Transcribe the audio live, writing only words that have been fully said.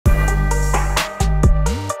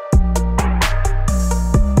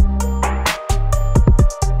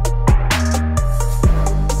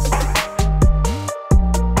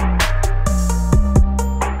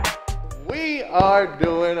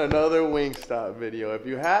Wingstop video. If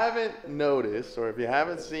you haven't noticed, or if you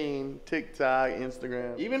haven't seen TikTok,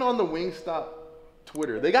 Instagram, even on the Wingstop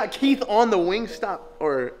Twitter, they got Keith on the Wingstop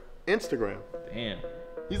or Instagram. Damn.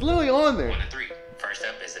 He's literally on there. 1 to 3. First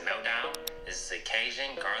up is the meltdown. This is a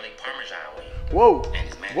Cajun garlic parmesan wing. Whoa. And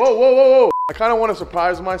it's managed. Whoa, whoa, whoa, whoa. I kind of want to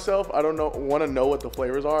surprise myself. I don't know, want to know what the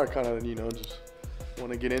flavors are. I kind of, you know, just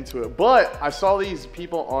want to get into it. But I saw these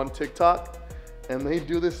people on TikTok and they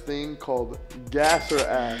do this thing called gas or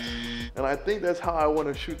ass. And I think that's how I want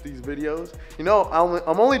to shoot these videos. You know,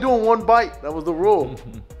 I'm only doing one bite. That was the rule.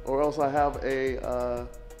 Or else I have a,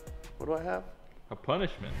 what do I have? A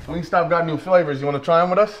punishment. Wingstop got new flavors. You want to try them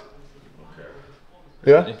with us? Okay.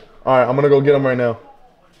 Yeah? All right, I'm going to go get them right now.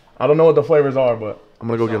 I don't know what the flavors are, but I'm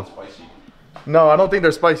going to go get them. Spicy. No, I don't think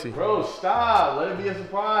they're spicy. Bro, stop. Let it be a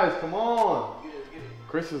surprise. Come on.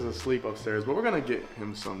 Chris is asleep upstairs, but we're going to get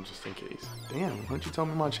him some just in case. Damn, why don't you tell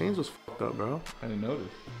me my chains was fucked up, bro? I didn't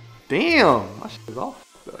notice. Damn, my shit is all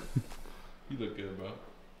fucked up. You look good, bro.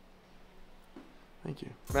 Thank you.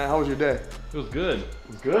 Man, how was your day? It was good. It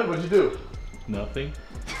was good? What'd you do? Nothing.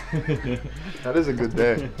 That is a good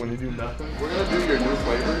day when you do nothing. We're gonna do your new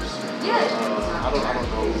flavors. Yeah. I don't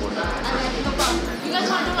know what. No problem. You guys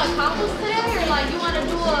want to do like combos today, or like you want to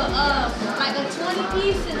do like a 20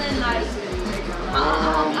 piece and then like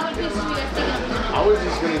how many pieces do you guys think of doing? I was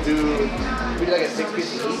just gonna do. We do like a 6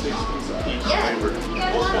 piece each. Yeah. You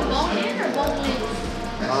guys want a bone in or boneless?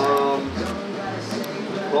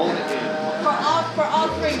 Bone in. For all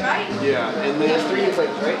three, right? Yeah, and then There's 3 new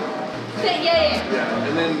flavors, right? Yeah. Yeah,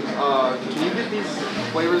 and then can you get these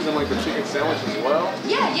flavors in like the chicken sandwich as well?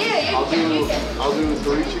 Yeah. I'll do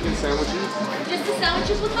 3 chicken sandwiches. Just the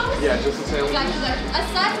sandwiches with those? Yeah, just the sandwiches. Gotcha.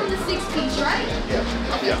 Aside from the 6 piece, right?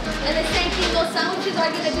 Yeah. Okay. Yeah. And the same thing, those sandwiches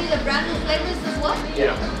are gonna be the brand new flavors as well?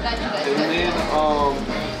 Yeah. Gotcha. And then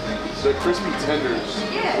the crispy tenders.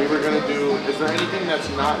 Yeah. We were gonna do. Is there anything that's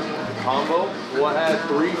not combo? We'll add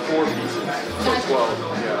 3, 4 pieces. So 12.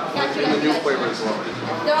 Yeah. Gotcha. And the new flavor as well.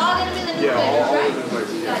 They're all gonna be the new Yeah, flavors, all right? the new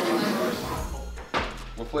flavors. Yeah. Gotcha.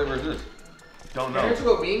 What flavor is this? Don't Carrots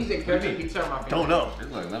know. with wings and carrots with pizza are my favorite. Don't know.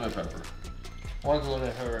 It's like lemon pepper. One's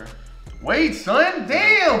with her. Wait, son.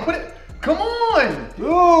 Damn. Put it. Come on. Dude.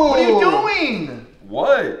 What are you doing?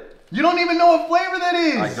 What? You don't even know what flavor that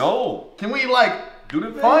is. I don't. Can we like Do the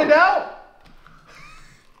thing. find out?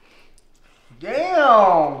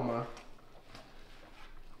 Damn.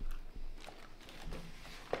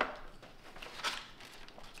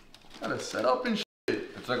 Gotta set up and shit.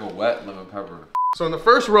 It's like a wet lemon pepper. So in the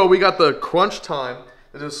first row, we got the crunch time.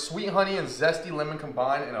 This is sweet honey and zesty lemon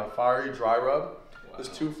combined in a fiery dry rub. Wow. This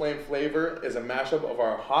 2-flame flavor is a mashup of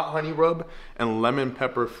our hot honey rub and lemon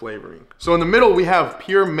pepper flavoring. So in the middle, we have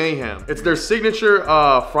pure mayhem. It's their signature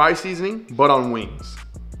fry seasoning, but on wings.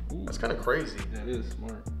 Ooh. That's kind of crazy. That is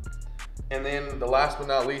smart. And then the last but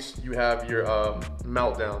not least, you have your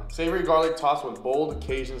meltdown. Savory garlic tossed with bold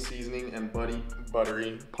Cajun seasoning and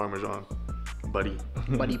buttery Parmesan. Buddy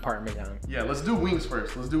Parmesan. Yeah, let's do wings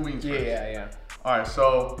first. Let's do wings first. Yeah. All right,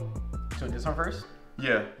 so this one first?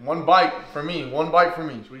 yeah, 1 bite for me. 1 bite for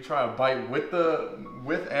me. Should we try a bite with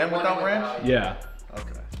and without ranch? Yeah.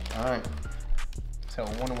 Okay. All right. So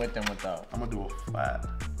one with and without. I'm gonna do a flat.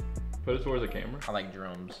 Put it towards the camera. I like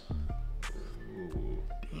drums. Ooh.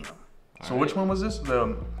 Damn. So which one was this?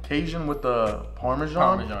 The Cajun with the Parmesan?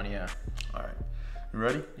 Parmesan, yeah. All right. You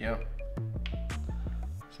ready? Yep.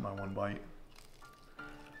 It's my 1 bite.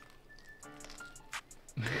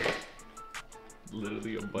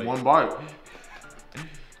 Literally a bite. 1 bite.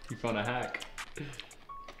 You found a hack.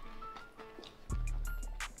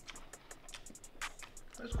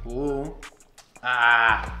 That's cool.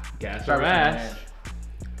 Gas or ass.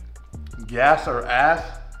 Gas or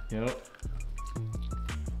ass? Yep.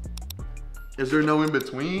 Is there no in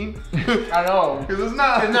between? I know. Because it's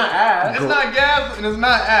not ass. It's not gas and it's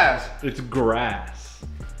not ass. It's grass.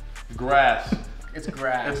 Grass. It's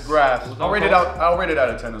grass. It's grass. I'll rate it out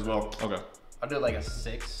of 10 as well. Okay. I'll do like a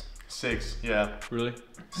 6. 6, yeah. Really?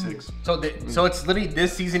 6. So so it's literally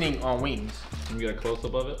this seasoning on wings. Can we get a close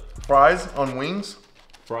up of it? Fries on wings.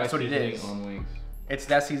 Fry That's what it seasoning is. on wings. It's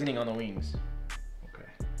that seasoning on the wings. Okay.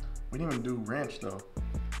 We didn't even do ranch though.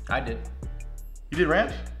 I did. You did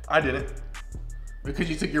ranch? I didn't. Because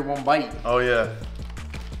you took your 1 bite. Oh yeah.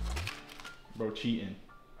 Bro, cheating.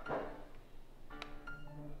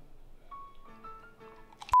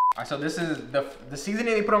 Alright, so this is the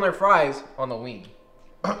seasoning they put on their fries on the wing.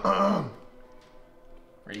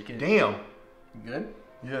 Ready, kid? Damn. You good?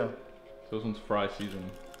 Yeah. So this one's fry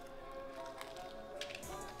seasoning.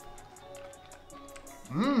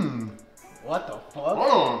 Mmm. What the fuck? Hold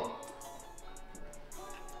on.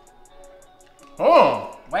 Hold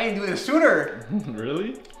on. Why didn't you do it sooner?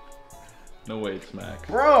 Really? No way it's smack.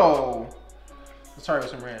 Bro. Let's start with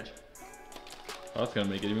some ranch. Oh, that's gonna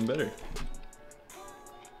make it even better.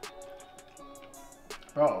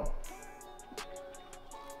 Bro.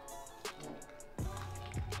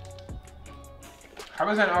 How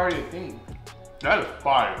was that already a thing? That is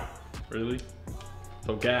fire. Really?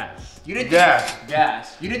 So gas. You didn't Gas. think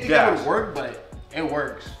gas. You didn't think that would work, but it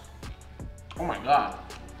works. Oh my god.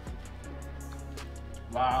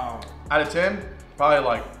 Wow. Out of 10, probably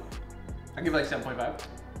like, I give it like 7.5.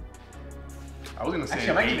 I was gonna say Actually, I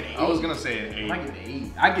an might 8. give it an I was 8. gonna say an I 8. might give it an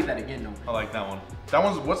 8. I get that again though. I like that one. That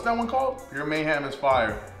one's, what's that one called? Pure Mayhem is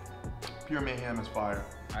fire. Pure Mayhem is fire.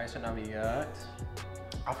 Alright, so now we got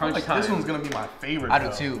I feel Crunch like time. this one's gonna be my favorite. I do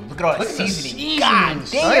though. too. Look at all that Look at the seasoning. seasoning, God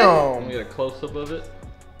son. I'm damn. gonna get a close up of it.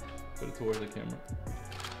 Put it towards the camera.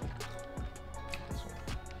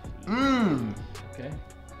 Mmm. Okay.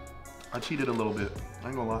 I cheated a little bit. I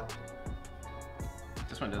ain't gonna lie.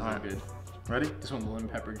 This one does All look right. good. Ready? This one's the lemon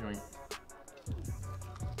pepper joint.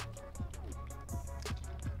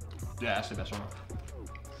 Yeah, that's the best one.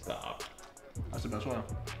 Stop. That's the best one.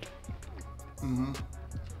 Mm-hmm.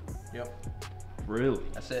 Yep. Really?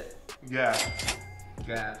 That's it. Yeah.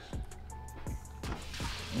 Gas.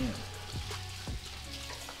 Mm.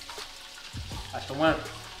 That's the one.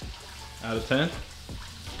 Out of 10?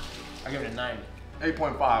 I give it a 9.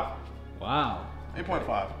 8.5. Wow. 8.5.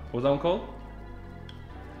 What was that one called?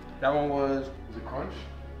 That one was Is it crunch?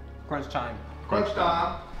 crunch time. Crunch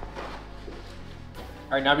time.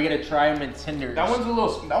 All right, now we gotta try them in tenders. That one's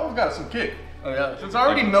got some kick. Oh yeah. Since I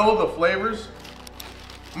already know the flavors,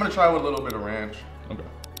 I'm gonna try with a little bit of ranch. Okay.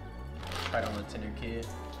 Try it on the tender kid.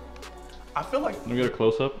 I feel like Let me get a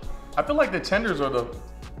close up. the tenders are the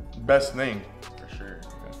best thing. For sure.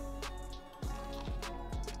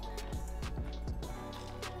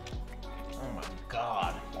 Oh my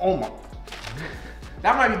god. Oh my.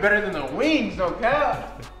 That might be better than the wings, no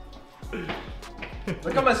cap.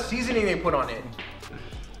 Look how much seasoning they put on it.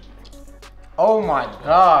 Oh my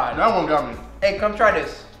god. That one got me. Hey, come try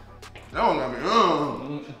this. That one got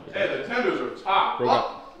me. Hey, the tenders are top. Bro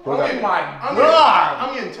got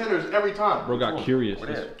I'm getting tenders every time. Bro got curious.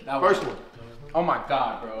 That First one. Oh my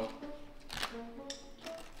god, bro.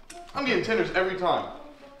 I'm getting tenders every time.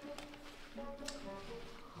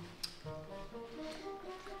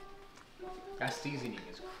 That seasoning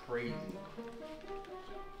is crazy.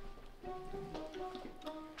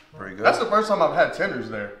 Pretty good. That's the first time I've had tenders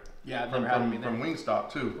there. Yeah, I've From, never had them from, either. from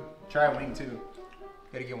Wingstop too. Try a wing too.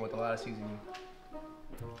 Gotta get one with a lot of seasoning.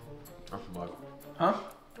 That's a bug. Huh?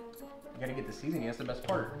 You gotta get the seasoning, that's the best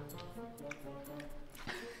part.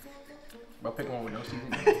 Bro, pick one with no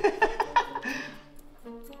seasoning.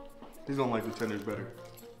 He's gonna like the tenders better.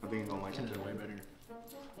 I think he's gonna like Tenders it are way better.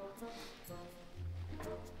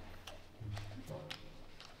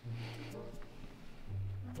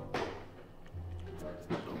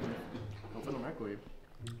 Open the microwave.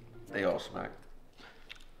 They all smack.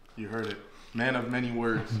 You heard it. Man of many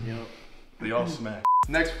words. Yep. They all smack.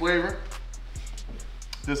 Next flavor.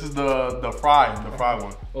 This is the fry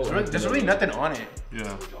one. Oh, There's really nothing on it.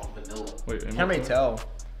 Yeah. Wait, Can't really tell.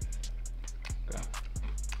 Okay.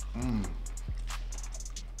 Mmm.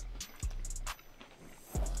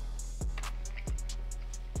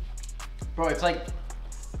 Bro, it's like,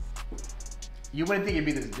 you wouldn't think it'd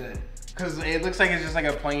be this good. Cause it looks like it's just like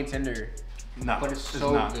a plain tender, Nah, but it's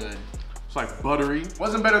so not. good. It's like buttery.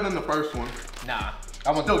 Wasn't better than the first one. Nah,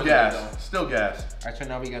 I want Still gas. Still gas. Alright, so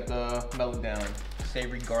now we got the meltdown,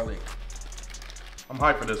 savory garlic. I'm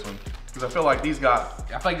hyped for this one because I feel like these got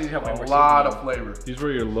I feel like these have way more a lot seasoning. of flavor. These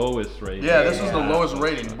were your lowest rating. Yeah, this is the Yeah. lowest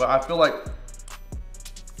rating, but I feel like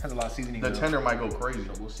Has a lot of seasoning. the though. tender might go crazy.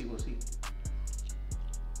 So we'll see.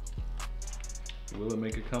 Will it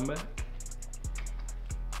make a comeback?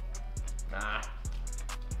 Nah, I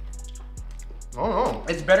don't know.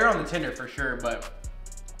 it's better on the tender for sure, but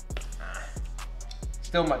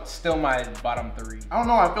still my bottom 3. I don't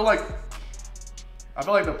know. I feel like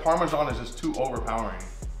the Parmesan is just too overpowering.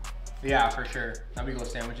 Yeah, for sure. Now we go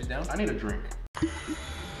sandwiches down. I need a drink.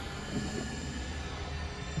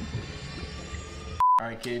 All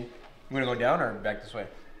right, kid. You wanna go down or back this way?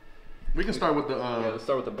 We can start with Yeah, the let's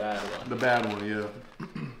start with the bad one. the bad one. Yeah.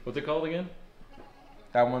 What's it called again?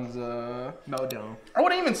 That one's meltdown. I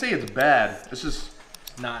wouldn't even say it's bad. It's just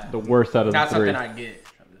Not The worst out of the not three. something I get.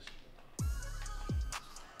 Try this.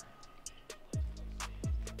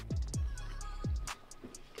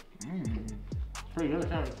 Pretty good.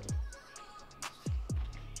 Huh?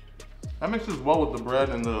 that mixes well with the bread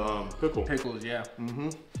and the pickle. Pickles, yeah. Mm-hmm.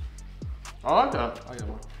 I like that. I like that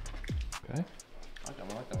one. Okay. I like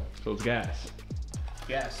that one. So it's gas.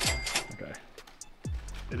 gas. Okay.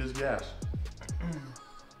 It is gas.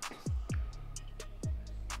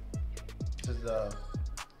 This is the.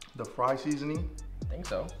 The fry seasoning. I think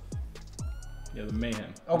so. Yeah, the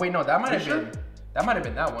mayhem. Oh wait, no, that might have sure? been. That might have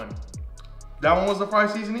been that one. That one was the fry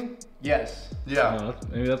seasoning? Yes. Yeah. Oh,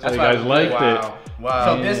 maybe that's why That's you why guys I- liked Wow. Wow.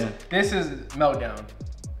 So Yeah. this is meltdown.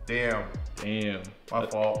 Damn. it. Damn. My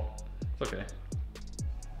fault. It's okay.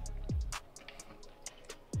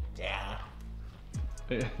 Yeah.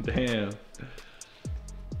 Damn.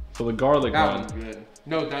 So the garlic That one. one's good.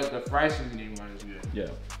 No, the fry seasoning one is good. Yeah.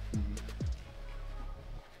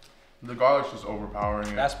 The garlic's just overpowering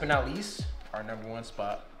it. Last but not least, our #1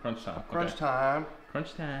 spot. Crunch time. Crunch Okay. time.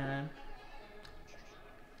 Crunch time.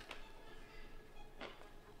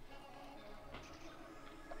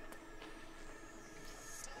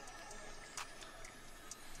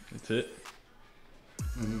 That's it.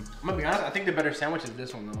 I'm gonna be honest, I think the better sandwich is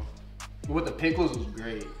this one though. With the pickles was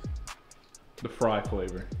great. The fry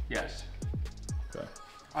flavor. Yes. Okay.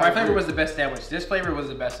 Fry flavor was the best sandwich. This flavor was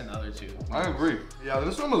the best in the other two. I agree. Yeah,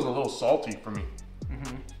 this one was a little salty for me.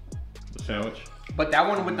 The sandwich. But that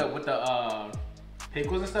one with the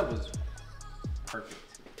pickles and stuff was perfect.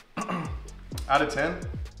 Out of 10?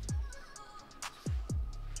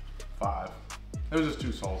 5. It was just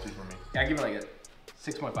too salty for me. Yeah, I give it like a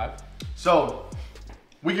 6.5. So,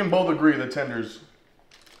 we can both agree the tenders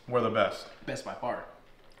were the best. Best by far.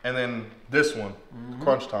 And then this one,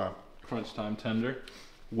 crunch time, Crunch time tender.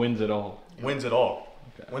 Wins it all. wins it all.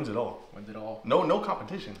 Okay. Wins it all. Wins it all. No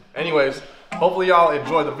competition. Anyways, hopefully y'all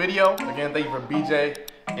enjoyed the video. Again, thank you for BJ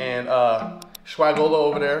and Schwagola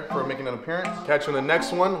over there for making an appearance. Catch you in the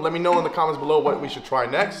next one. Let me know in the comments below what we should try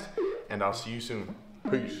next, and I'll see you soon.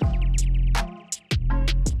 Peace.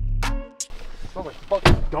 Smells like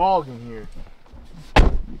fucking dog in here.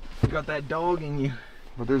 You got that dog in you.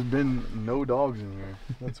 But there's been no dogs in here.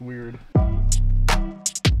 That's weird.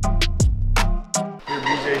 Here,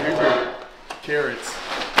 BJ, here's your carrots.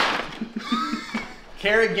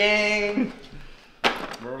 Carrot gang.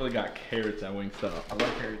 We really got carrots at Wingstop. I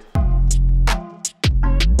love carrots.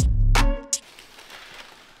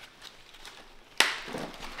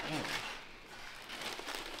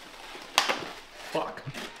 Fuck.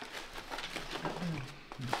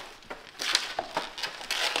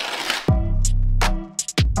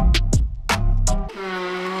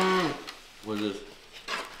 What is this?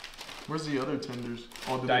 Where's the other tenders?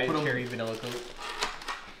 Oh, did they Diet put them? cherry vanilla coke.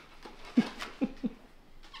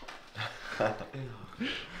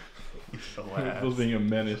 You so Feels ass. being a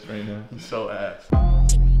menace right now. You so ass.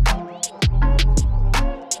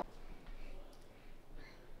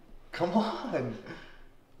 Come on.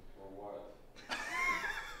 For what?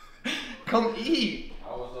 Come eat.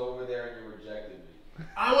 I was over there and you rejected me.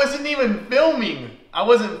 I wasn't even filming. I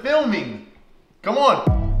wasn't filming. Come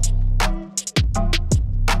on.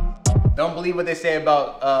 Don't believe what they say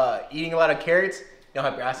about eating a lot of carrots. You don't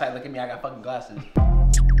have your eyesight. Look at me. I got fucking glasses.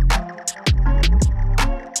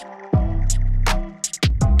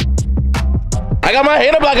 I got my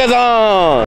hater blockers on.